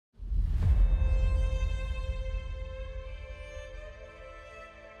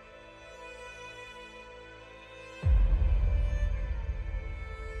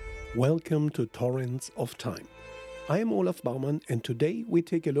Welcome to Torrents of Time. I am Olaf Baumann, and today we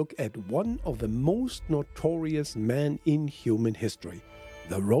take a look at one of the most notorious men in human history,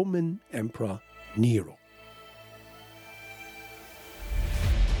 the Roman Emperor Nero.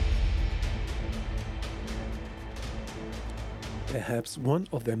 Perhaps one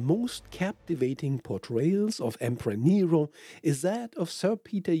of the most captivating portrayals of Emperor Nero is that of Sir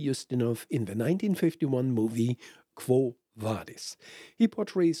Peter Ustinov in the 1951 movie Quo Vadis. He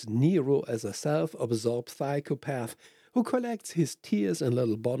portrays Nero as a self-absorbed psychopath who collects his tears in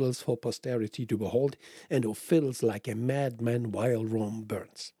little bottles for posterity to behold and who feels like a madman while Rome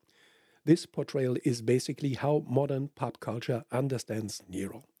burns. This portrayal is basically how modern pop culture understands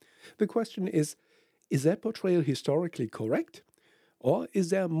Nero. The question is that portrayal historically correct? Or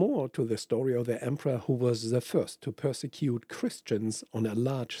is there more to the story of the emperor who was the first to persecute Christians on a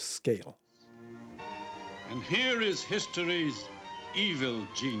large scale? And here is history's evil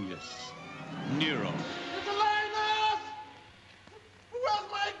genius, Nero. Tigellinus!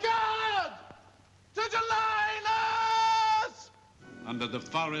 Where's my God? Tigellinus! Under the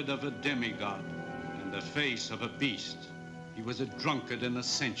forehead of a demigod and the face of a beast, he was a drunkard and a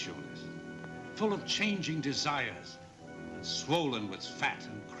sensualist, full of changing desires, and swollen with fat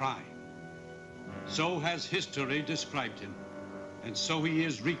and crime. So has history described him, and so he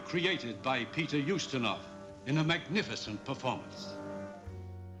is recreated by Peter Ustinov in a magnificent performance.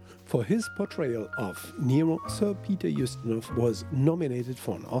 For his portrayal of Nero, Sir Peter Ustinov was nominated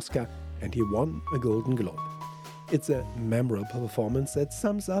for an Oscar and he won a Golden Globe. It's a memorable performance that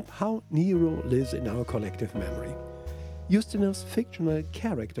sums up how Nero lives in our collective memory. Ustinov's fictional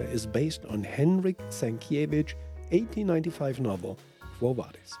character is based on Henryk Sienkiewicz's 1895 novel Quo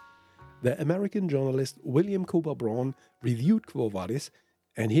Vadis. The American journalist William Cooper Braun reviewed Quo Vadis,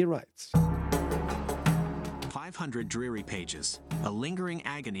 and he writes, 500 dreary pages, a lingering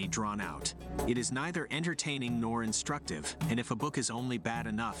agony drawn out. It is neither entertaining nor instructive, and if a book is only bad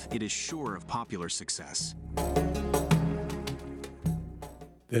enough, it is sure of popular success.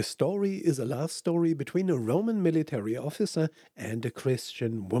 The story is a love story between a Roman military officer and a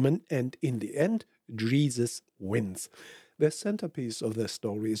Christian woman, and in the end, Jesus wins. The centerpiece of the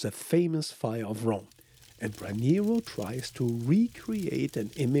story is a famous fire of Rome. Emperor Nero tries to recreate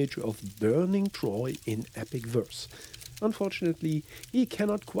an image of burning Troy in epic verse. Unfortunately, he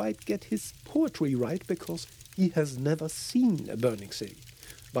cannot quite get his poetry right because he has never seen a burning city.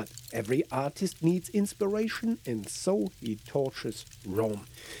 But every artist needs inspiration, and so he tortures Rome.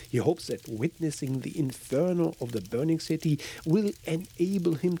 He hopes that witnessing the inferno of the burning city will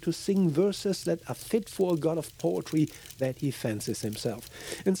enable him to sing verses that are fit for a god of poetry that he fancies himself.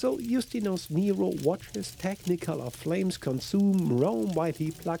 And so Ustinov's Nero watches technicolor flames consume Rome while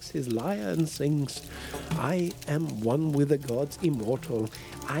he plucks his lyre and sings, I am one with the gods immortal.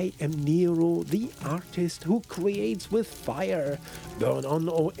 I am Nero, the artist who creates with fire. Burn on,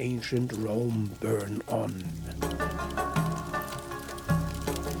 O ancient Rome, burn on.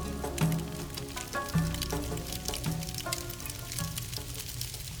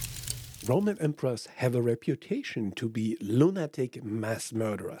 Roman emperors have a reputation to be lunatic mass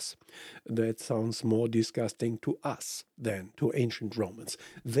murderers. That sounds more disgusting to us than to ancient Romans.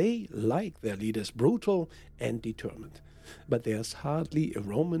 They like their leaders brutal and determined. But there's hardly a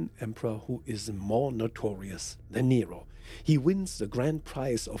Roman emperor who is more notorious than Nero. He wins the grand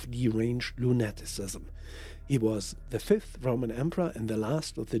prize of deranged lunaticism. He was the fifth Roman emperor and the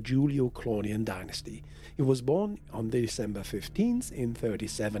last of the Julio-Claudian dynasty. He was born on December 15th in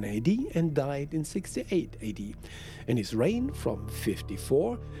 37 AD and died in 68 AD. And his reign from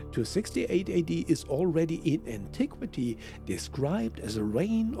 54 to 68 AD is already in antiquity described as a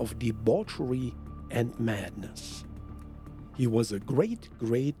reign of debauchery and madness. He was a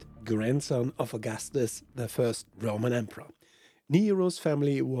great-great-grandson of Augustus, the first Roman emperor. Nero's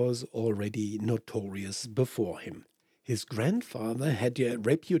family was already notorious before him. His grandfather had a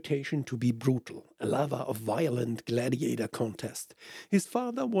reputation to be brutal, a lover of violent gladiator contests. His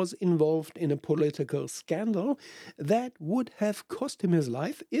father was involved in a political scandal that would have cost him his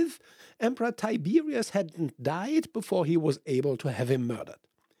life if Emperor Tiberius hadn't died before he was able to have him murdered.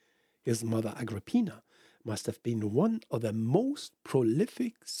 His mother Agrippina must have been one of the most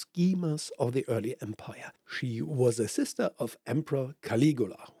prolific schemers of the early empire. She was a sister of Emperor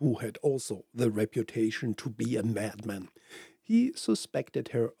Caligula, who had also the reputation to be a madman. He suspected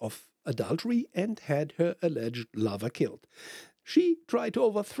her of adultery and had her alleged lover killed. She tried to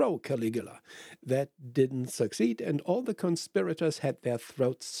overthrow Caligula. That didn't succeed, and all the conspirators had their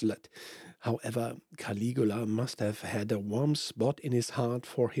throats slit. However, Caligula must have had a warm spot in his heart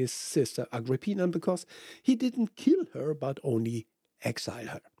for his sister Agrippina because he didn't kill her but only exile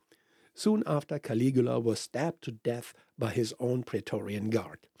her. Soon after, Caligula was stabbed to death by his own Praetorian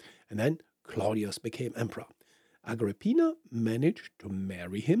Guard. And then Claudius became emperor. Agrippina managed to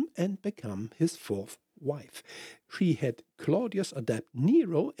marry him and become his fourth wife. She had Claudius adopt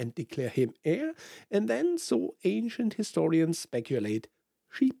Nero and declare him heir, and then, so ancient historians speculate,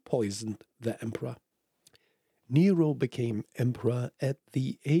 she poisoned the emperor. Nero became emperor at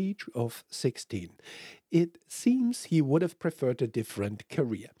the age of 16. It seems he would have preferred a different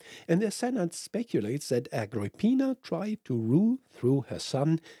career, and the Senate speculates that Agrippina tried to rule through her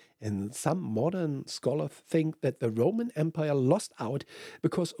son, and some modern scholars think that the Roman Empire lost out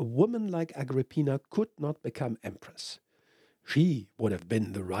because a woman like Agrippina could not become empress. She would have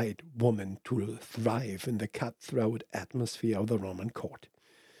been the right woman to thrive in the cutthroat atmosphere of the Roman court.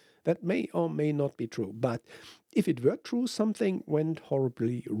 That may or may not be true, but if it were true, something went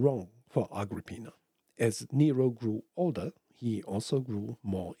horribly wrong for Agrippina. As Nero grew older, he also grew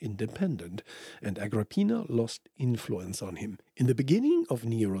more independent, and Agrippina lost influence on him. In the beginning of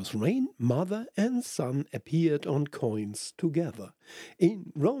Nero's reign, mother and son appeared on coins together.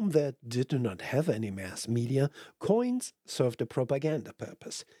 In Rome, that did not have any mass media, coins served a propaganda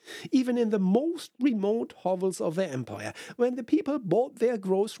purpose. Even in the most remote hovels of the empire, when the people bought their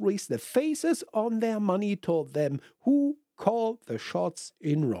groceries, the faces on their money told them who called the shots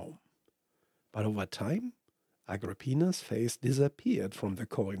in Rome. But over time, Agrippina's face disappeared from the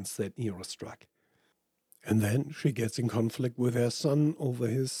coins that Nero struck. And then she gets in conflict with her son over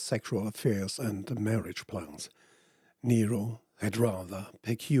his sexual affairs and marriage plans. Nero had rather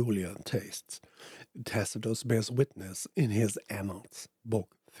peculiar tastes. Tacitus bears witness in his Annals,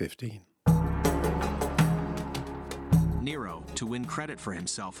 Book 15. Nero, to win credit for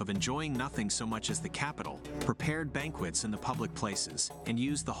himself of enjoying nothing so much as the capital, prepared banquets in the public places, and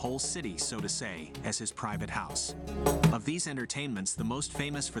used the whole city, so to say, as his private house. Of these entertainments, the most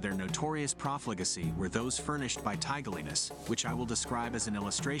famous for their notorious profligacy were those furnished by Tigellinus, which I will describe as an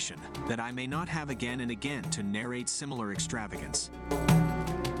illustration, that I may not have again and again to narrate similar extravagance.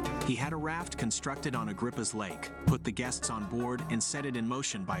 He had a raft constructed on Agrippa's lake, put the guests on board, and set it in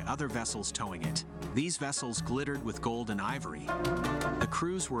motion by other vessels towing it. These vessels glittered with gold and ivory. The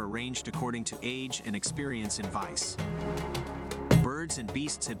crews were arranged according to age and experience in vice. Birds and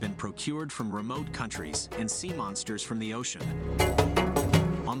beasts had been procured from remote countries, and sea monsters from the ocean.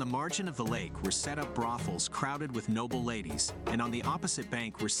 On the margin of the lake were set up brothels crowded with noble ladies, and on the opposite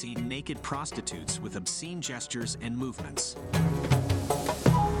bank were seen naked prostitutes with obscene gestures and movements.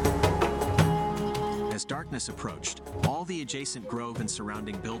 As darkness approached, all the adjacent grove and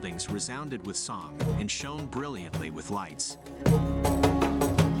surrounding buildings resounded with song and shone brilliantly with lights.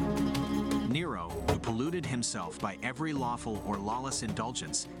 Nero, who polluted himself by every lawful or lawless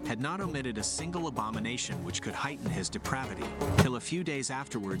indulgence, had not omitted a single abomination which could heighten his depravity, till a few days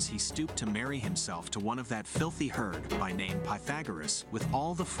afterwards he stooped to marry himself to one of that filthy herd by name Pythagoras, with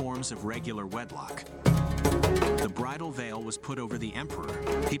all the forms of regular wedlock. The bridal veil was put over the emperor.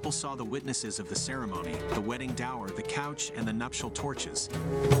 People saw the witnesses of the ceremony, the wedding dower, the couch, and the nuptial torches.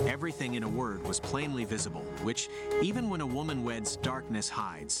 Everything, in a word, was plainly visible, which, even when a woman weds, darkness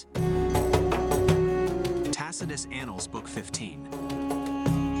hides. Tacitus Annals, Book 15.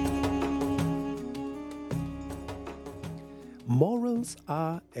 Morals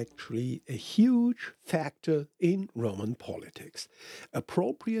are actually a huge factor in Roman politics.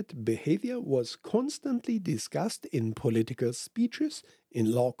 Appropriate behavior was constantly discussed in political speeches,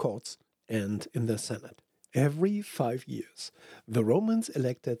 in law courts, and in the Senate. Every 5 years, the Romans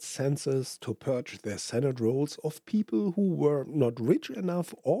elected censors to purge their Senate rolls of people who were not rich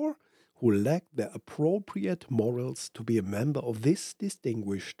enough or who lacked the appropriate morals to be a member of this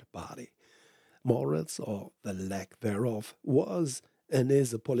distinguished body. Morals, or the lack thereof, was and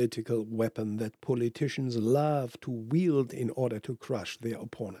is a political weapon that politicians love to wield in order to crush their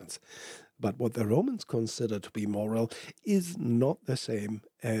opponents. But what the Romans consider to be moral is not the same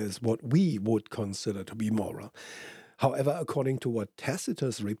as what we would consider to be moral. However, according to what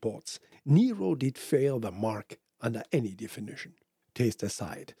Tacitus reports, Nero did fail the mark under any definition. Taste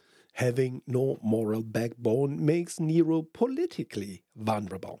aside, having no moral backbone makes Nero politically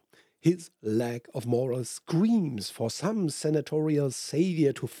vulnerable. His lack of morals screams for some senatorial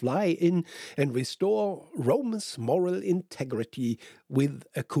savior to fly in and restore Rome's moral integrity with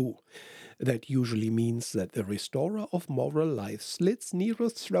a coup. That usually means that the restorer of moral life slits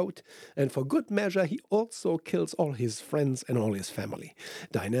Nero's throat, and for good measure he also kills all his friends and all his family.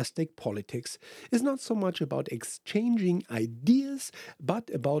 Dynastic politics is not so much about exchanging ideas,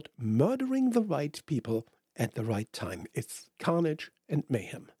 but about murdering the right people at the right time. It's carnage and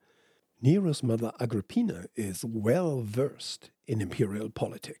mayhem. Nero's mother Agrippina is well versed in imperial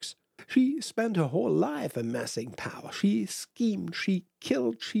politics. She spent her whole life amassing power. She schemed, she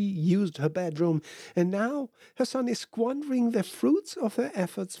killed, she used her bedroom, and now her son is squandering the fruits of her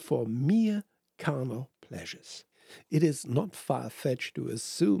efforts for mere carnal pleasures. It is not far-fetched to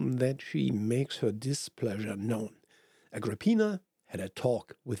assume that she makes her displeasure known. Agrippina had a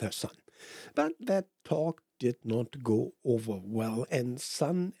talk with her son, but that talk did not go over well, and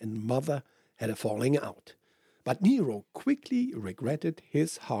son and mother had a falling out. But Nero quickly regretted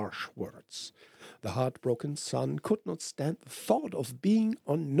his harsh words. The heartbroken son could not stand the thought of being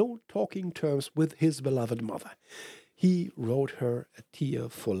on no talking terms with his beloved mother. He wrote her a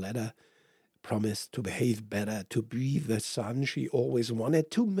tearful letter, promised to behave better, to be the son she always wanted,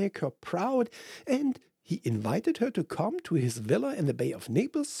 to make her proud, and he invited her to come to his villa in the Bay of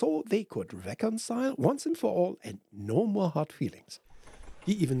Naples so they could reconcile once and for all and no more hard feelings.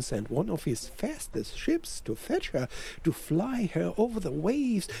 He even sent one of his fastest ships to fetch her, to fly her over the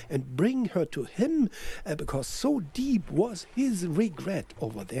waves and bring her to him, because so deep was his regret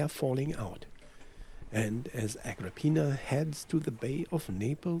over their falling out. And as Agrippina heads to the Bay of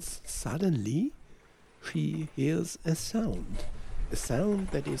Naples, suddenly she hears a sound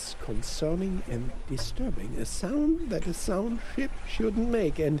that is concerning and disturbing, a sound that a sound ship shouldn't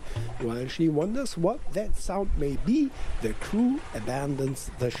make, and while she wonders what that sound may be, the crew abandons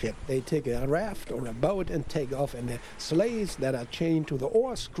the ship. They take a raft or a boat and take off, and the slaves that are chained to the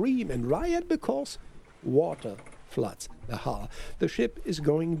oar scream and riot because water floods the hull. The ship is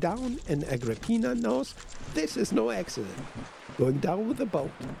going down, and Agrippina knows this is no accident. Going down with the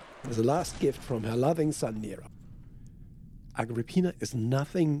boat is the last gift from her loving son Nero. Agrippina is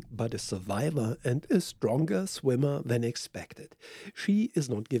nothing but a survivor and a stronger swimmer than expected. She is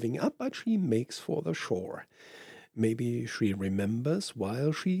not giving up, but she makes for the shore. Maybe she remembers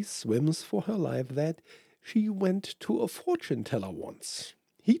while she swims for her life that she went to a fortune teller once.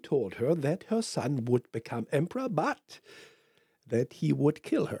 He told her that her son would become emperor, but that he would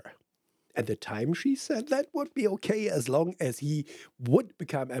kill her. At the time, she said that would be okay as long as he would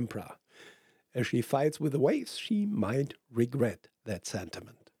become emperor. As she fights with the waves, she might regret that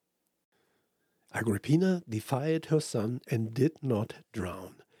sentiment. Agrippina defied her son and did not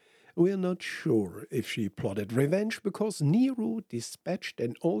drown. We are not sure if she plotted revenge because Nero dispatched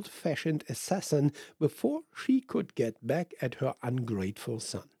an old-fashioned assassin before she could get back at her ungrateful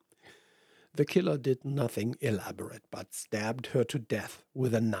son. The killer did nothing elaborate but stabbed her to death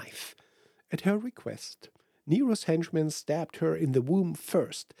with a knife. At her request, Nero's henchman stabbed her in the womb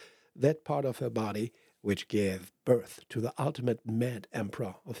first, that part of her body which gave birth to the ultimate mad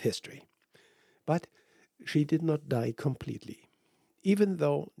emperor of history. But she did not die completely. Even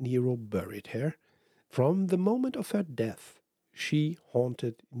though Nero buried her, from the moment of her death, she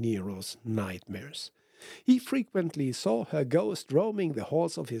haunted Nero's nightmares. He frequently saw her ghost roaming the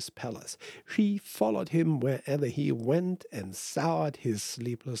halls of his palace. She followed him wherever he went and soured his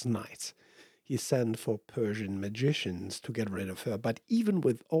sleepless nights. He sent for Persian magicians to get rid of her, but even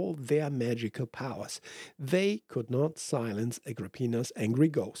with all their magical powers, they could not silence Agrippina's angry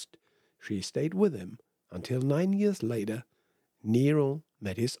ghost. She stayed with him until 9 years later, Nero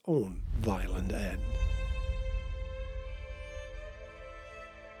met his own violent end.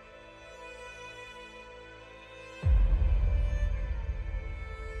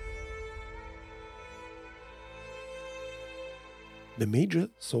 The major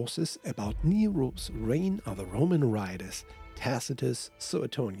sources about Nero's reign are the Roman writers Tacitus,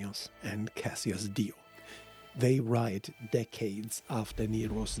 Suetonius, and Cassius Dio. They write decades after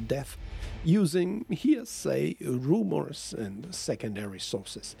Nero's death, using hearsay, rumors, and secondary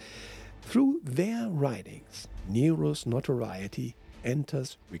sources. Through their writings, Nero's notoriety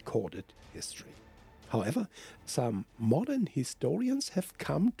enters recorded history. However, some modern historians have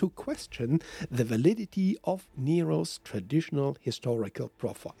come to question the validity of Nero's traditional historical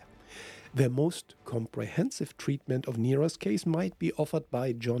profile. The most comprehensive treatment of Nero's case might be offered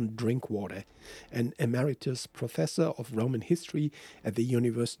by John Drinkwater, an emeritus professor of Roman history at the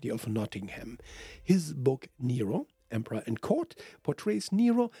University of Nottingham. His book Nero, Emperor and Court, portrays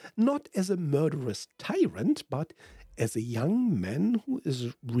Nero not as a murderous tyrant, but as a young man who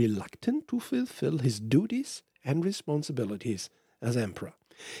is reluctant to fulfill his duties and responsibilities as emperor.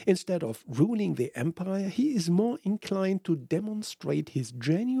 Instead of ruling the empire, he is more inclined to demonstrate his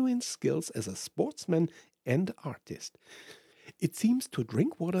genuine skills as a sportsman and artist. It seems to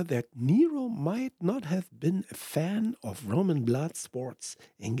Drinkwater that Nero might not have been a fan of Roman blood sports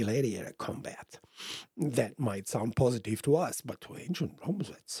and gladiator combat. That might sound positive to us, but to ancient Romans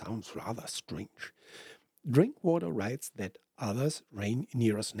that sounds rather strange. Drinkwater writes that others reign in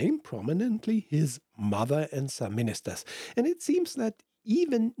Nero's name, prominently his mother and some ministers, and it seems that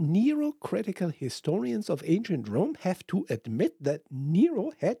Even Nero-critical historians of ancient Rome have to admit that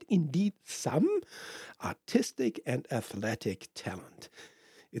Nero had indeed some artistic and athletic talent.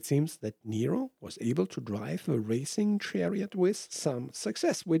 It seems that Nero was able to drive a racing chariot with some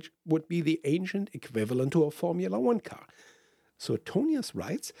success, which would be the ancient equivalent to a Formula One car. Suetonius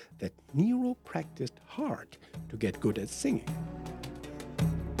writes that Nero practiced hard to get good at singing.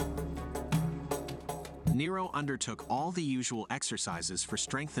 Nero undertook all the usual exercises for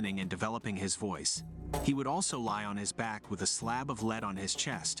strengthening and developing his voice. He would also lie on his back with a slab of lead on his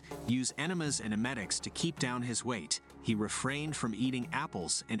chest, use enemas and emetics to keep down his weight. He refrained from eating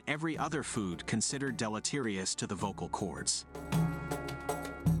apples and every other food considered deleterious to the vocal cords.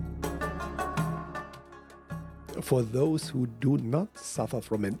 For those who do not suffer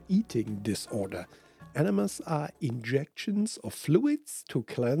from an eating disorder, enemas are injections of fluids to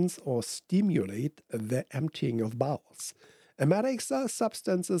cleanse or stimulate the emptying of bowels. Emetics are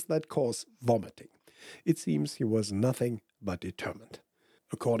substances that cause vomiting. It seems he was nothing but determined.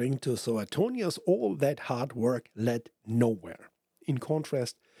 According to Suetonius, all that hard work led nowhere. In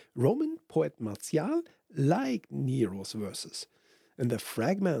contrast, Roman poet Martial liked Nero's verses, and the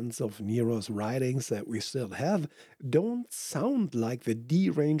fragments of Nero's writings that we still have don't sound like the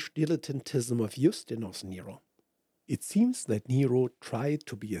deranged dilettantism of Justinus Nero. It seems that Nero tried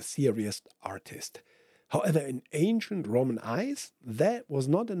to be a serious artist. However, in ancient Roman eyes, that was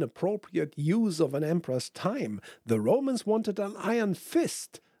not an appropriate use of an emperor's time. The Romans wanted an iron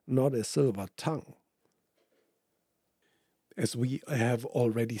fist, not a silver tongue. As we have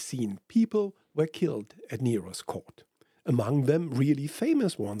already seen, people were killed at Nero's court. Among them, really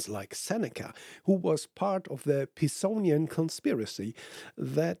famous ones like Seneca, who was part of the Pisonian conspiracy.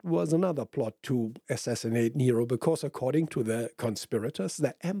 That was another plot to assassinate Nero because, according to the conspirators,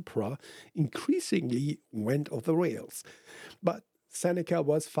 the emperor increasingly went off the rails. But Seneca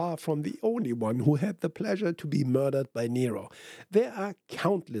was far from the only one who had the pleasure to be murdered by Nero. There are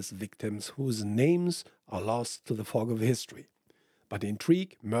countless victims whose names are lost to the fog of history. But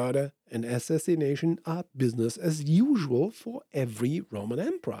intrigue, murder, and assassination are business as usual for every Roman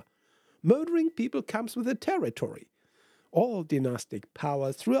emperor. Murdering people comes with the territory. All dynastic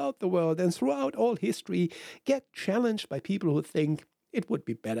powers throughout the world and throughout all history get challenged by people who think it would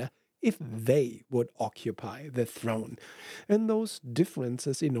be better if they would occupy the throne. And those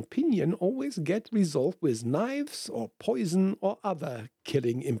differences in opinion always get resolved with knives or poison or other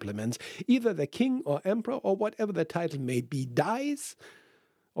killing implements. Either the king or emperor or whatever the title may be dies,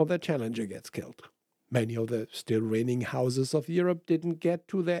 or the challenger gets killed. Many of the still reigning houses of Europe didn't get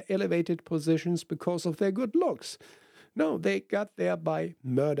to their elevated positions because of their good looks. No, they got there by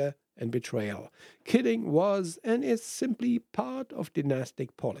murder and betrayal. Killing was and is simply part of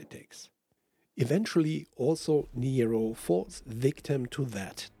dynastic politics. Eventually, also Nero falls victim to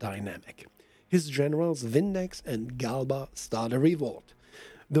that dynamic. His generals Vindex and Galba start a revolt.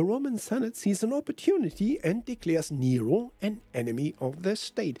 The Roman Senate sees an opportunity and declares Nero an enemy of the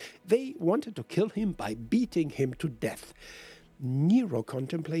state. They wanted to kill him by beating him to death. Nero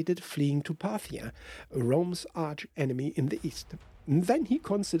contemplated fleeing to Parthia, Rome's arch enemy in the east. Then he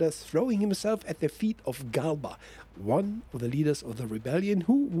considers throwing himself at the feet of Galba, one of the leaders of the rebellion,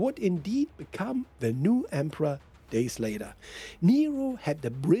 who would indeed become the new emperor days later. Nero had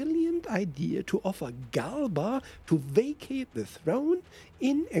the brilliant idea to offer Galba to vacate the throne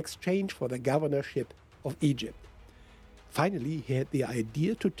in exchange for the governorship of Egypt. Finally, he had the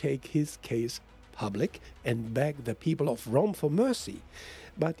idea to take his case public and beg the people of Rome for mercy.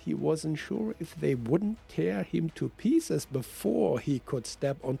 But he wasn't sure if they wouldn't tear him to pieces before he could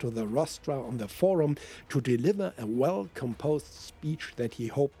step onto the rostra on the forum to deliver a well-composed speech that he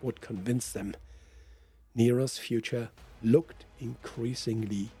hoped would convince them. Nero's future looked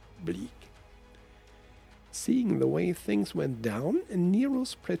increasingly bleak. Seeing the way things went down,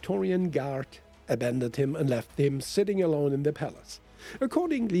 Nero's Praetorian Guard abandoned him and left him sitting alone in the palace.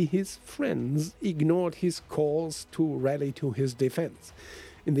 Accordingly, his friends ignored his calls to rally to his defense.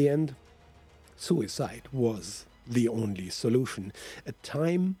 In the end, suicide was the only solution, a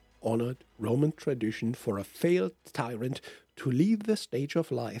time-honored Roman tradition for a failed tyrant to leave the stage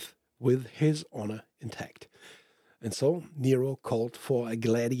of life with his honor intact. And so Nero called for a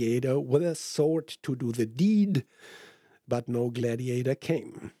gladiator with a sword to do the deed, but no gladiator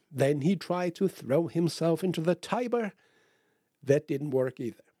came. Then he tried to throw himself into the Tiber. That didn't work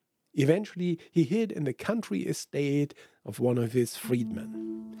either. Eventually, he hid in the country estate of one of his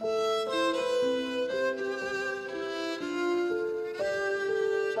freedmen.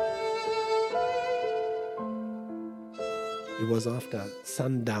 It was after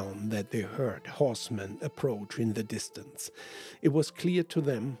sundown that they heard horsemen approach in the distance. It was clear to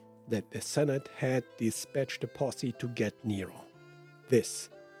them that the Senate had dispatched a posse to get Nero.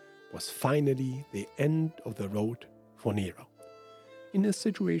 This was finally the end of the road for Nero. In a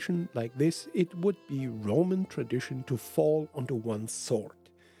situation like this, it would be Roman tradition to fall onto one's sword.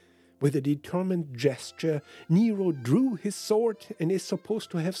 With a determined gesture, Nero drew his sword and is supposed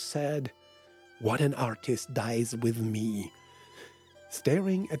to have said, "What an artist dies with me."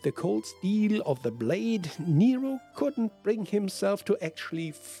 Staring at the cold steel of the blade, Nero couldn't bring himself to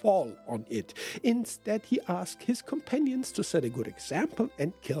actually fall on it. Instead, he asked his companions to set a good example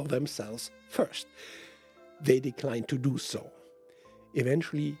and kill themselves first. They declined to do so.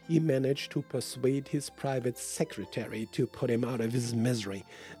 Eventually, he managed to persuade his private secretary to put him out of his misery.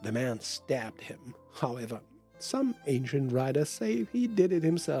 The man stabbed him. However, some ancient writers say he did it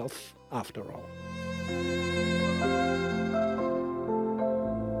himself after all.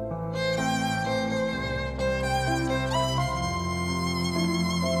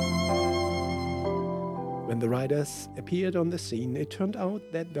 When the riders appeared on the scene, it turned out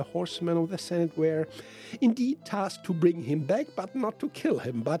that the horsemen of the Senate were indeed tasked to bring him back, but not to kill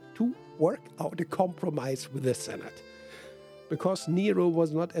him, but to work out a compromise with the Senate. Because Nero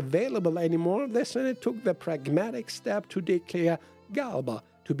was not available anymore, the Senate took the pragmatic step to declare Galba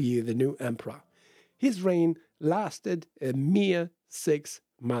to be the new emperor. His reign lasted a mere 6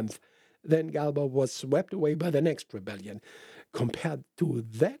 months. Then Galba was swept away by the next rebellion. Compared to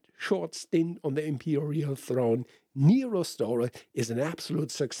that short stint on the imperial throne, Nero's story is an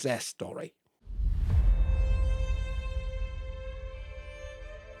absolute success story.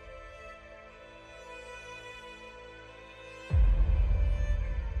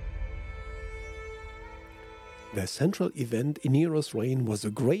 The central event in Nero's reign was the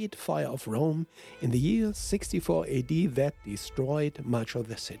Great Fire of Rome in the year 64 AD that destroyed much of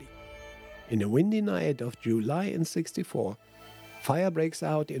the city. In a windy night of July in 64, fire breaks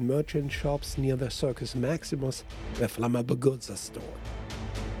out in merchant shops near the Circus Maximus, where flammable goods are stored.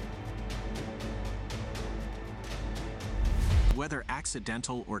 Whether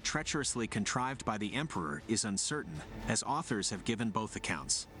accidental or treacherously contrived by the emperor is uncertain, as authors have given both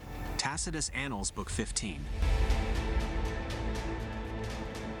accounts. Tacitus Annals, Book 15.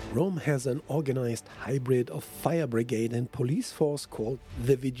 Rome has an organized hybrid of fire brigade and police force called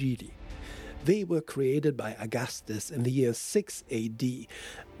the Vigili. They were created by Augustus in the year 6 AD.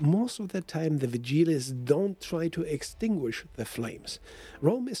 Most of the time, the Vigiles don't try to extinguish the flames.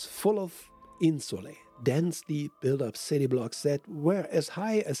 Rome is full of insulae, densely built-up city blocks that were as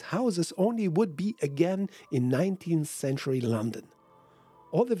high as houses only would be again in 19th century London.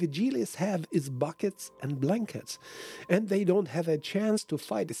 All the Vigiles have is buckets and blankets, and they don't have a chance to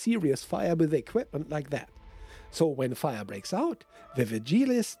fight a serious fire with equipment like that. So when fire breaks out, the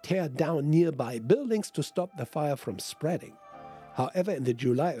Vigiles tear down nearby buildings to stop the fire from spreading. However, in the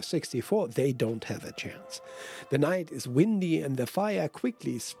July of 64, they don't have a chance. The night is windy and the fire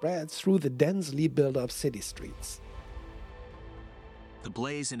quickly spreads through the densely built-up city streets. The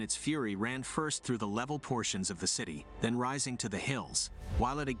blaze in its fury ran first through the level portions of the city, then rising to the hills.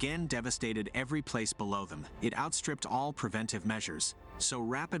 While it again devastated every place below them, it outstripped all preventive measures. So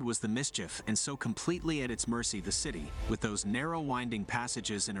rapid was the mischief and so completely at its mercy the city, with those narrow winding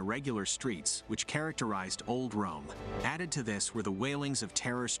passages and irregular streets which characterized old Rome. Added to this were the wailings of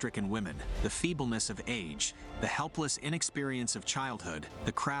terror-stricken women, the feebleness of age, the helpless inexperience of childhood,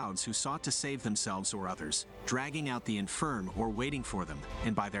 the crowds who sought to save themselves or others, dragging out the infirm or waiting for them,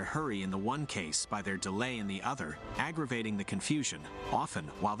 and by their hurry in the one case, by their delay in the other, aggravating the confusion. Often,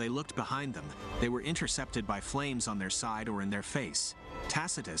 while they looked behind them, they were intercepted by flames on their side or in their face.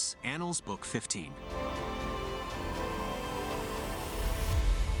 Tacitus, Annals, Book 15.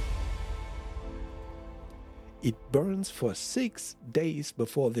 It burns for 6 days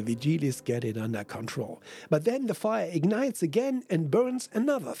before the Vigiles get it under control. But then the fire ignites again and burns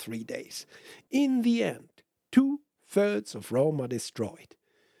another 3 days. In the end, 2/3 of Rome are destroyed.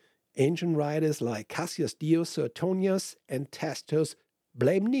 Ancient writers like Cassius Dio Suetonius and Tacitus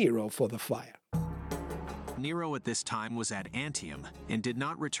blame Nero for the fire. Nero at this time was at Antium and did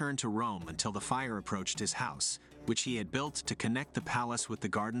not return to Rome until the fire approached his house, which he had built to connect the palace with the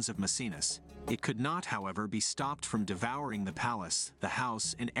gardens of Maecenas. It could not, however, be stopped from devouring the palace, the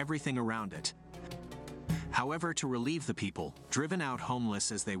house, and everything around it. However, to relieve the people, driven out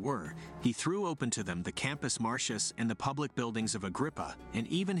homeless as they were, he threw open to them the Campus Martius and the public buildings of Agrippa, and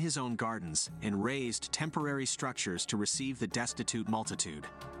even his own gardens, and raised temporary structures to receive the destitute multitude.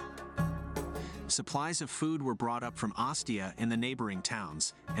 Supplies of food were brought up from Ostia and the neighboring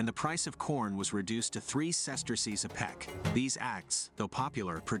towns, and the price of corn was reduced to 3 sesterces a peck. These acts, though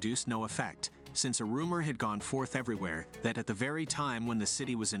popular, produced no effect, since a rumor had gone forth everywhere that at the very time when the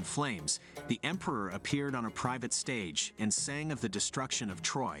city was in flames, the emperor appeared on a private stage and sang of the destruction of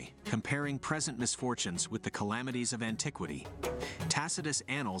Troy, comparing present misfortunes with the calamities of antiquity. Tacitus'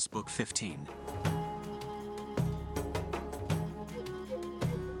 Annals, Book 15.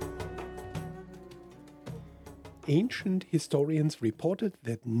 Ancient historians reported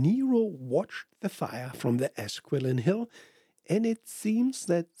that Nero watched the fire from the Esquiline Hill, and it seems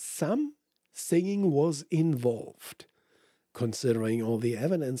that some singing was involved. Considering all the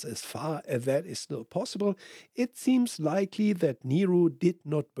evidence as far as that is still possible, it seems likely that Nero did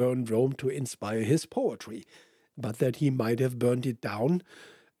not burn Rome to inspire his poetry, but that he might have burned it down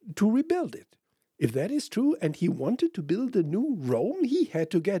to rebuild it. If that is true and he wanted to build a new Rome, he had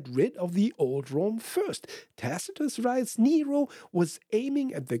to get rid of the old Rome first. Tacitus writes Nero was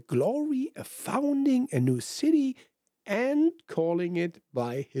aiming at the glory of founding a new city and calling it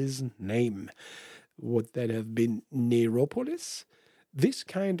by his name. Would that have been Neropolis? This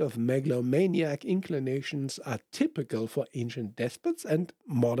kind of megalomaniac inclinations are typical for ancient despots and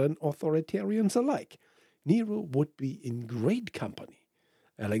modern authoritarians alike. Nero would be in great company.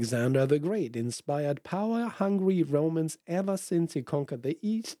 Alexander the Great inspired power-hungry Romans ever since he conquered the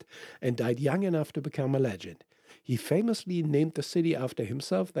East and died young enough to become a legend. He famously named the city after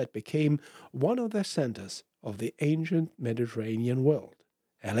himself that became one of the centers of the ancient Mediterranean world,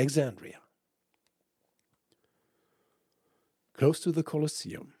 Alexandria. Close to the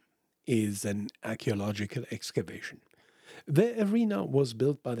Colosseum is an archaeological excavation. The arena was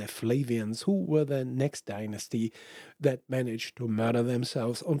built by the Flavians, who were the next dynasty that managed to murder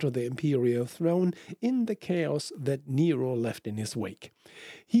themselves onto the imperial throne in the chaos that Nero left in his wake.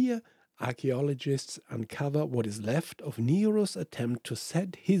 Here, archaeologists uncover what is left of Nero's attempt to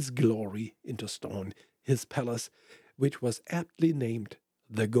set his glory into stone, his palace, which was aptly named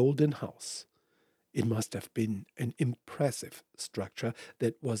the Golden House. It must have been an impressive structure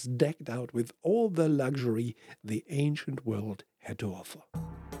that was decked out with all the luxury the ancient world had to offer.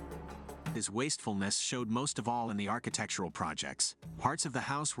 His wastefulness showed most of all in the architectural projects. Parts of the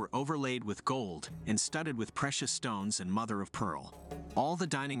house were overlaid with gold and studded with precious stones and mother of pearl. All the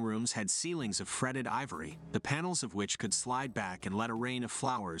dining rooms had ceilings of fretted ivory, the panels of which could slide back and let a rain of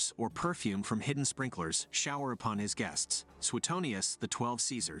flowers or perfume from hidden sprinklers shower upon his guests. Suetonius, The 12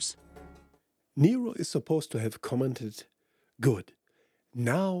 Caesars. Nero is supposed to have commented, "Good,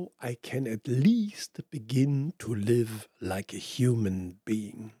 now I can at least begin to live like a human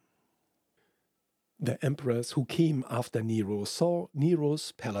being." The emperors who came after Nero saw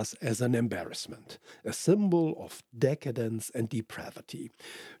Nero's palace as an embarrassment, a symbol of decadence and depravity.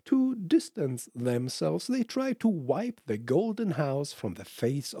 To distance themselves, they tried to wipe the Golden House from the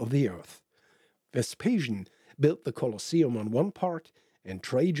face of the earth. Vespasian built the Colosseum on one part, and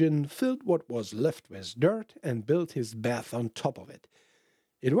Trajan filled what was left with dirt and built his bath on top of it.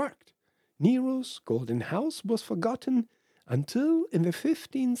 It worked. Nero's Golden House was forgotten until, in the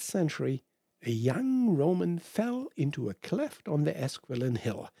 15th century, a young Roman fell into a cleft on the Esquiline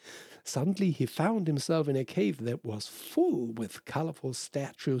Hill. Suddenly he found himself in a cave that was full with colorful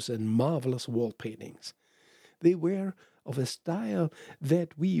statues and marvelous wall paintings. They were of a style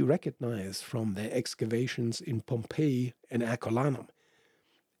that we recognize from the excavations in Pompeii and Herculaneum.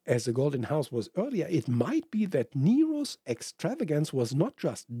 As the Golden House was earlier, it might be that Nero's extravagance was not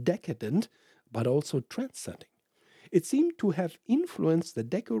just decadent, but also transcending. It seemed to have influenced the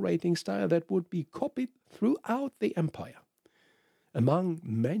decorating style that would be copied throughout the empire. Among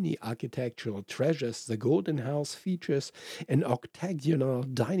many architectural treasures, the Golden House features an octagonal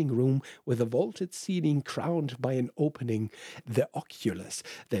dining room with a vaulted ceiling crowned by an opening, the oculus,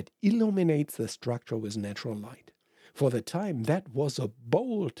 that illuminates the structure with natural light. For the time, that was a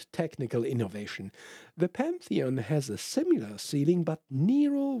bold technical innovation. The Pantheon has a similar ceiling, but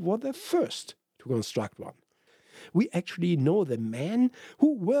Nero was the first to construct one. We actually know the men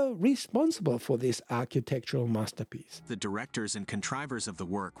who were responsible for this architectural masterpiece. The directors and contrivers of the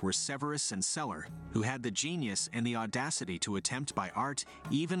work were Severus and Celer, who had the genius and the audacity to attempt by art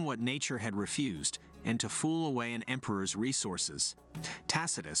even what nature had refused, and to fool away an emperor's resources.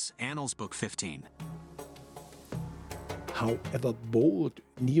 Tacitus, Annals, Book 15. However bold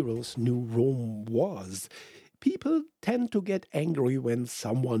Nero's new Rome was, people tend to get angry when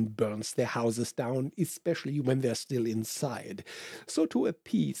someone burns their houses down, especially when they're still inside. So to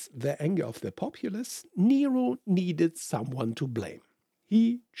appease the anger of the populace, Nero needed someone to blame.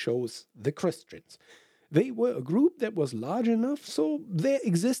 He chose the Christians. They were a group that was large enough so their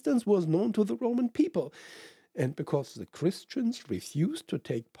existence was known to the Roman people. And because the Christians refused to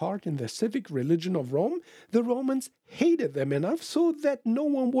take part in the civic religion of Rome, the Romans hated them enough so that no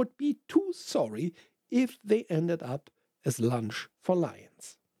one would be too sorry if they ended up as lunch for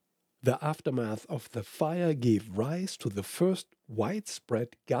lions. The aftermath of the fire gave rise to the first widespread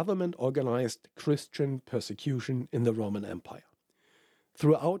government-organized Christian persecution in the Roman Empire.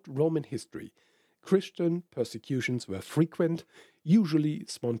 Throughout Roman history, Christian persecutions were frequent, usually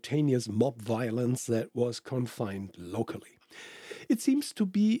spontaneous mob violence that was confined locally. It seems to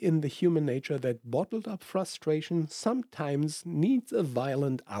be in the human nature that bottled up frustration sometimes needs a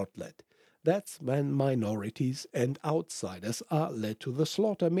violent outlet. That's when minorities and outsiders are led to the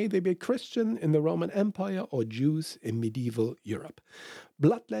slaughter, may they be Christian in the Roman Empire or Jews in medieval Europe.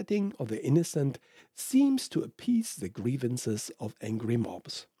 Bloodletting of the innocent seems to appease the grievances of angry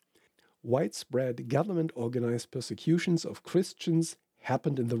mobs. Widespread government-organized persecutions of Christians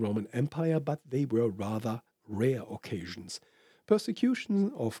happened in the Roman Empire, but they were rather rare occasions.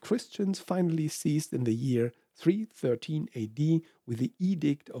 Persecution of Christians finally ceased in the year 313 AD with the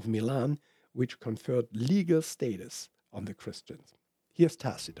Edict of Milan, which conferred legal status on the Christians. Here's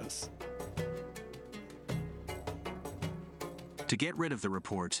Tacitus. To get rid of the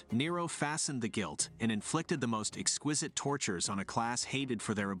report, Nero fastened the guilt and inflicted the most exquisite tortures on a class hated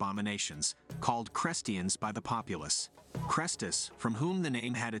for their abominations, called Christians by the populace. Chrestus, from whom the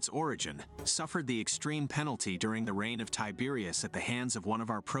name had its origin, suffered the extreme penalty during the reign of Tiberius at the hands of one of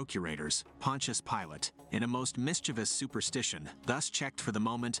our procurators, Pontius Pilate, and a most mischievous superstition, thus checked for the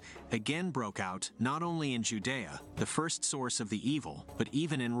moment, again broke out not only in Judea, the first source of the evil, but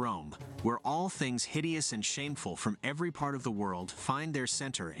even in Rome, where all things hideous and shameful from every part of the world find their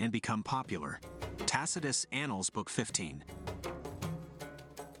center and become popular. Tacitus, Annals, Book 15.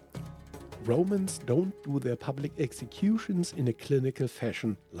 Romans don't do their public executions in a clinical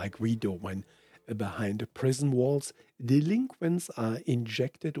fashion like we do when, behind prison walls, delinquents are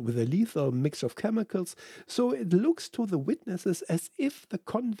injected with a lethal mix of chemicals, so it looks to the witnesses as if the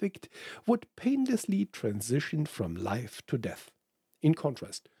convict would painlessly transition from life to death. In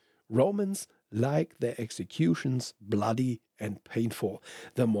contrast, Romans like their executions bloody and painful.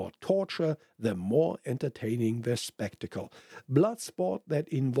 The more torture, the more entertaining the spectacle. Bloodsport that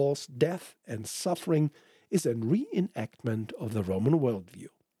involves death and suffering is a reenactment of the Roman worldview.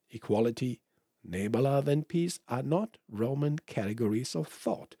 Equality, neighbor love, and peace are not Roman categories of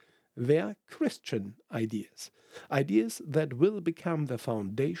thought. They're Christian ideas, ideas that will become the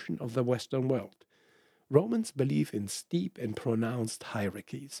foundation of the Western world. Romans believe in steep and pronounced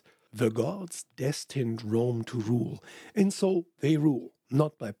hierarchies. The gods destined Rome to rule, and so they rule,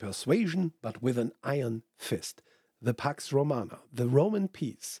 not by persuasion, but with an iron fist. The Pax Romana, the Roman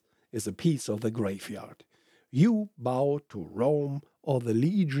peace, is a piece of the graveyard. You bow to Rome, or the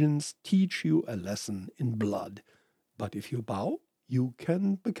legions teach you a lesson in blood. But if you bow, you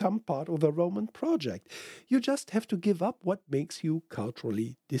can become part of the Roman project. You just have to give up what makes you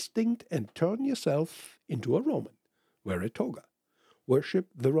culturally distinct and turn yourself into a Roman. Wear a toga. Worship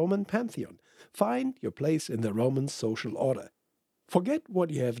the Roman pantheon. Find your place in the Roman social order. Forget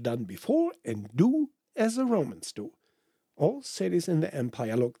what you have done before and do as the Romans do. All cities in the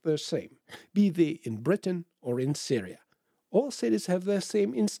empire look the same, be they in Britain or in Syria. All cities have the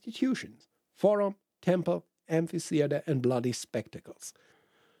same institutions: forum, temple, amphitheater, and bloody spectacles.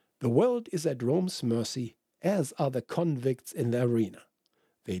 The world is at Rome's mercy, as are the convicts in the arena.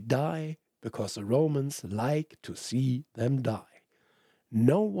 They die because the Romans like to see them die.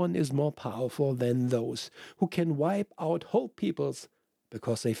 No one is more powerful than those who can wipe out whole peoples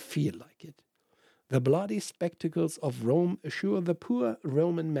because they feel like it. The bloody spectacles of Rome assure the poor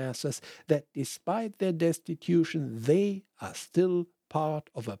Roman masses that despite their destitution, they are still part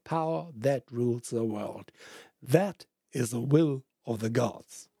of a power that rules the world. That is the will of the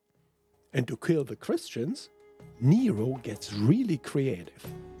gods. And to kill the Christians, Nero gets really creative.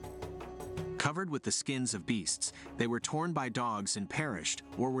 Covered with the skins of beasts, they were torn by dogs and perished,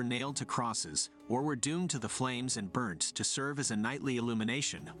 or were nailed to crosses, or were doomed to the flames and burnt to serve as a nightly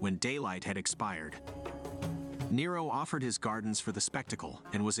illumination when daylight had expired. Nero offered his gardens for the spectacle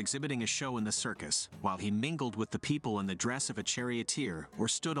and was exhibiting a show in the circus, while he mingled with the people in the dress of a charioteer or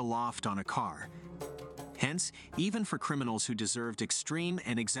stood aloft on a car. Hence, even for criminals who deserved extreme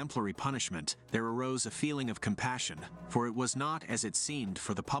and exemplary punishment, there arose a feeling of compassion, for it was not, as it seemed,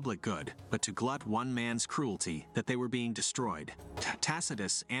 for the public good, but to glut one man's cruelty that they were being destroyed.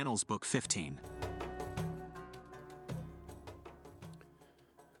 Tacitus, Annals, Book 15.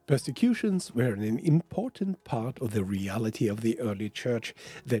 Persecutions were an important part of the reality of the early church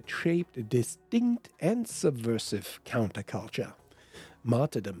that shaped a distinct and subversive counterculture.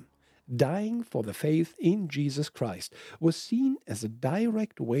 Martyrdom, dying for the faith in Jesus Christ, was seen as a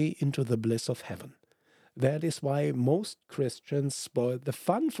direct way into the bliss of heaven. That is why most Christians spoiled the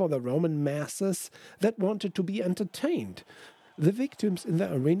fun for the Roman masses that wanted to be entertained. The victims in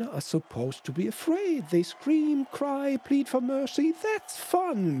the arena are supposed to be afraid. They scream, cry, plead for mercy. That's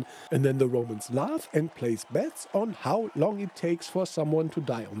fun. And then the Romans laugh and place bets on how long it takes for someone to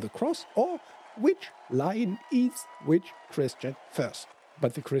die on the cross or which lion eats which Christian first.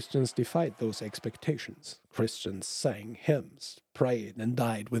 But the Christians defied those expectations. Christians sang hymns, prayed, and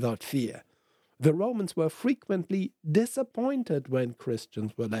died without fear. The Romans were frequently disappointed when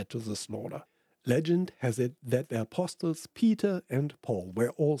Christians were led to the slaughter. Legend has it that the apostles Peter and Paul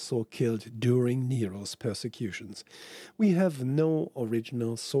were also killed during Nero's persecutions. We have no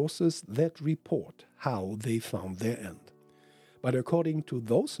original sources that report how they found their end. But according to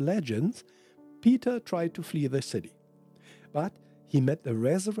those legends, Peter tried to flee the city. But he met the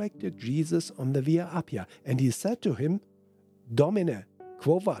resurrected Jesus on the Via Appia, and he said to him, "Domine,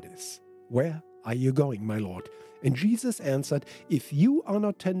 quo vadis?" Where are you going, my Lord? And Jesus answered, "If you are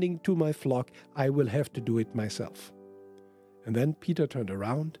not tending to my flock, I will have to do it myself." And then Peter turned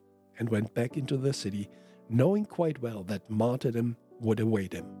around and went back into the city, knowing quite well that martyrdom would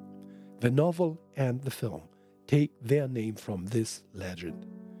await him. The novel and the film take their name from this legend.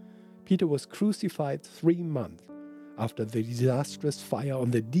 Peter was crucified 3 months after the disastrous fire on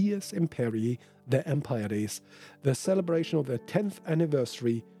the Dies Imperii, the Empire Days, the celebration of the 10th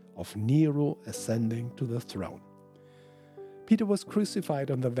anniversary of Nero ascending to the throne. Peter was crucified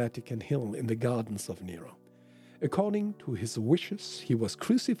on the Vatican Hill in the gardens of Nero. According to his wishes, he was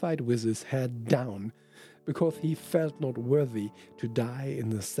crucified with his head down because he felt not worthy to die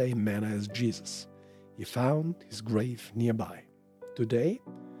in the same manner as Jesus. He found his grave nearby. Today,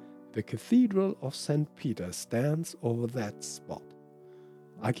 the Cathedral of St. Peter stands over that spot.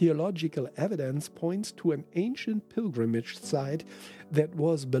 Archaeological evidence points to an ancient pilgrimage site that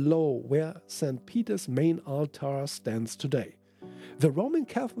was below where St. Peter's main altar stands today. The Roman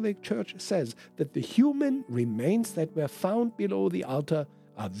Catholic Church says that the human remains that were found below the altar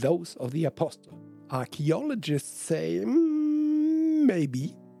are those of the apostle. Archaeologists say,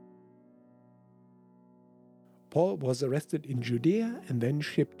 maybe. Paul was arrested in Judea and then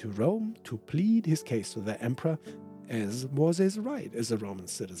shipped to Rome to plead his case to the emperor, as was his right as a Roman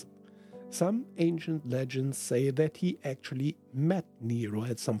citizen. Some ancient legends say that he actually met Nero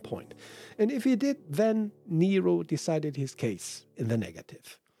at some point, and if he did, then Nero decided his case in the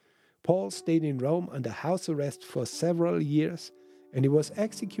negative. Paul stayed in Rome under house arrest for several years, and he was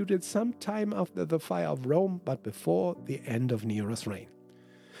executed sometime after the fire of Rome, but before the end of Nero's reign.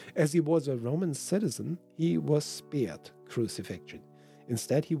 As he was a Roman citizen, he was spared crucifixion.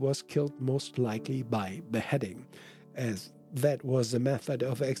 Instead, he was killed most likely by beheading, as that was the method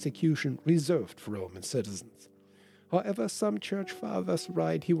of execution reserved for Roman citizens. However, some church fathers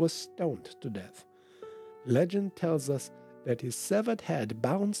write he was stoned to death. Legend tells us that his severed head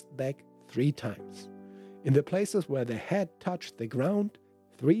bounced back 3 times. In the places where the head touched the ground,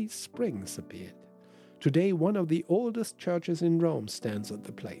 3 springs appeared. Today, one of the oldest churches in Rome stands at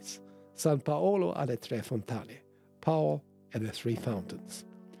the place, San Paolo alle Tre Fontane, Paul at the 3 fountains.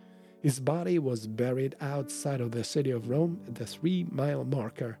 His body was buried outside of the city of Rome at the 3-mile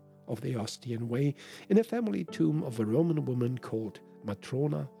marker of the Ostian Way in a family tomb of a Roman woman called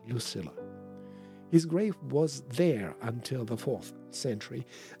Matrona Lucilla. His grave was there until the 4th century.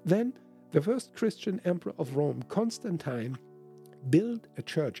 Then, the first Christian emperor of Rome, Constantine, built a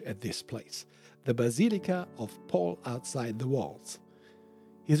church at this place, the Basilica of Paul outside the walls.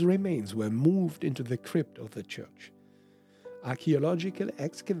 His remains were moved into the crypt of the church. Archaeological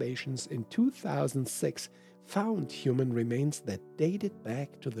excavations in 2006 found human remains that dated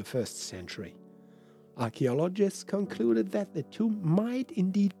back to the 1st century. Archaeologists concluded that the tomb might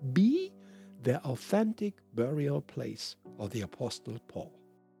indeed be the authentic burial place of the Apostle Paul.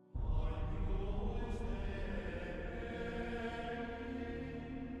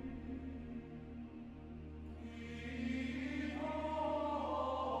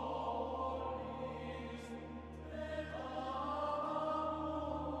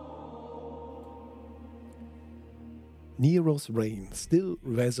 Nero's reign still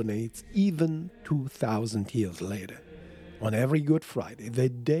resonates even 2,000 years later. On every Good Friday, the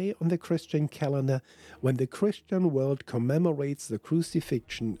day on the Christian calendar when the Christian world commemorates the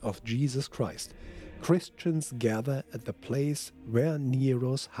crucifixion of Jesus Christ, Christians gather at the place where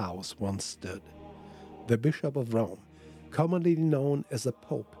Nero's house once stood. The Bishop of Rome, commonly known as a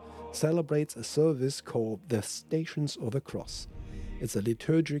pope, celebrates a service called the Stations of the Cross. It's a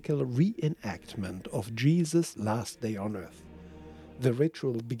liturgical reenactment of Jesus' last day on earth. The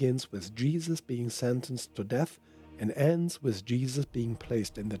ritual begins with Jesus being sentenced to death and ends with Jesus being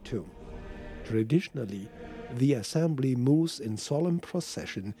placed in the tomb. Traditionally, the assembly moves in solemn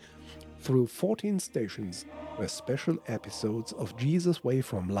procession through 14 stations where special episodes of Jesus' way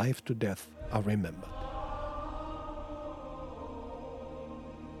from life to death are remembered.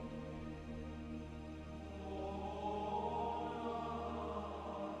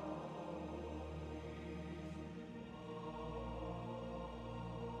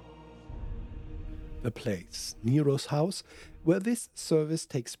 The place, Nero's house, where this service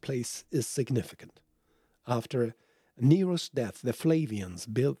takes place is significant. After Nero's death, the Flavians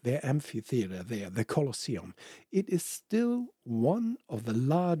built their amphitheater there, the Colosseum. It is still one of the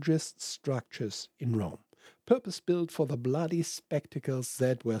largest structures in Rome, purpose-built for the bloody spectacles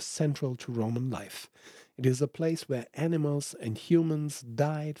that were central to Roman life. It is a place where animals and humans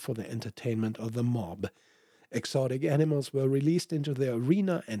died for the entertainment of the mob. Exotic animals were released into the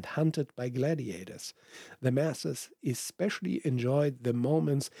arena and hunted by gladiators. The masses especially enjoyed the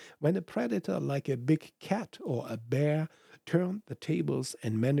moments when a predator like a big cat or a bear turned the tables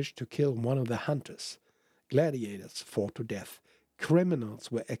and managed to kill one of the hunters. Gladiators fought to death, criminals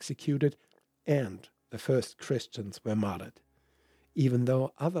were executed, and the first Christians were martyred. Even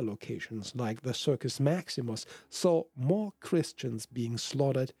though other locations like the Circus Maximus saw more Christians being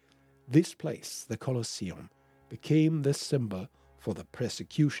slaughtered, this place, the Colosseum, became the symbol for the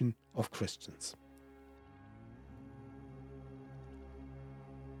persecution of Christians.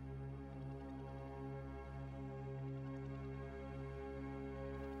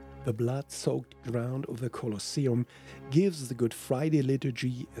 The blood-soaked ground of the Colosseum gives the Good Friday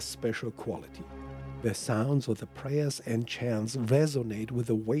liturgy a special quality. The sounds of the prayers and chants resonate with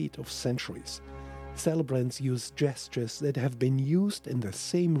the weight of centuries. Celebrants use gestures that have been used in the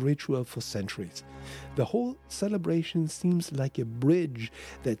same ritual for centuries. The whole celebration seems like a bridge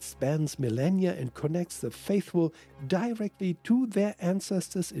that spans millennia and connects the faithful directly to their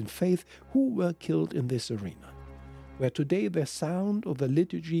ancestors in faith who were killed in this arena. Where today the sound of the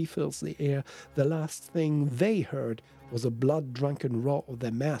liturgy fills the air, the last thing they heard was a blood-drunken roar of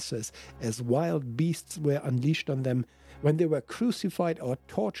the masses as wild beasts were unleashed on them when they were crucified or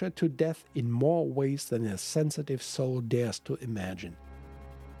tortured to death in more ways than a sensitive soul dares to imagine.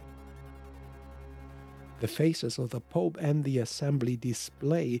 The faces of the Pope and the Assembly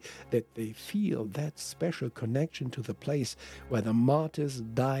display that they feel that special connection to the place where the martyrs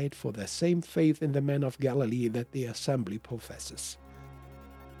died for the same faith in the men of Galilee that the Assembly professes.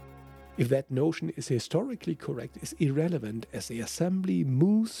 If that notion is historically correct is irrelevant as the Assembly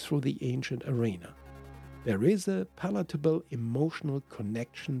moves through the ancient arena. There is a palatable emotional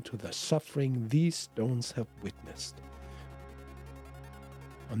connection to the suffering these stones have witnessed.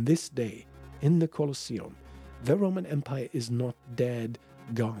 On this day, in the Colosseum, the Roman Empire is not dead,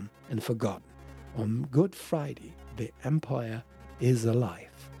 gone, and forgotten. On Good Friday, the empire is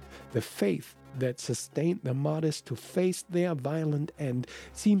alive. The faith that sustained the martyrs to face their violent end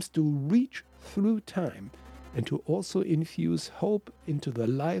seems to reach through time and to also infuse hope into the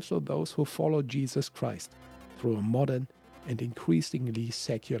lives of those who follow Jesus Christ through a modern and increasingly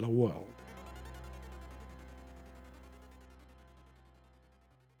secular world.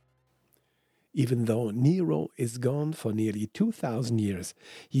 Even though Nero is gone for nearly 2,000 years,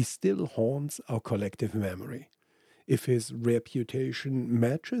 he still haunts our collective memory. If his reputation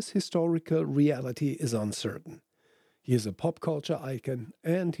matches historical reality is uncertain. He is a pop culture icon,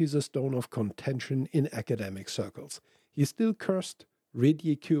 and he's a stone of contention in academic circles. He is still cursed,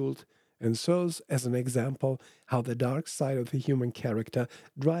 ridiculed, and serves as an example how the dark side of the human character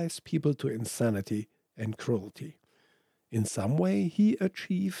drives people to insanity and cruelty. In some way, he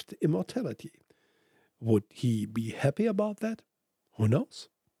achieved immortality. Would he be happy about that? Who knows?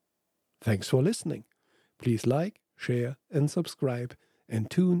 Thanks for listening. Please like, share, and subscribe, and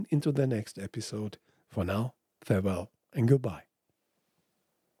tune into the next episode. For now, farewell and goodbye.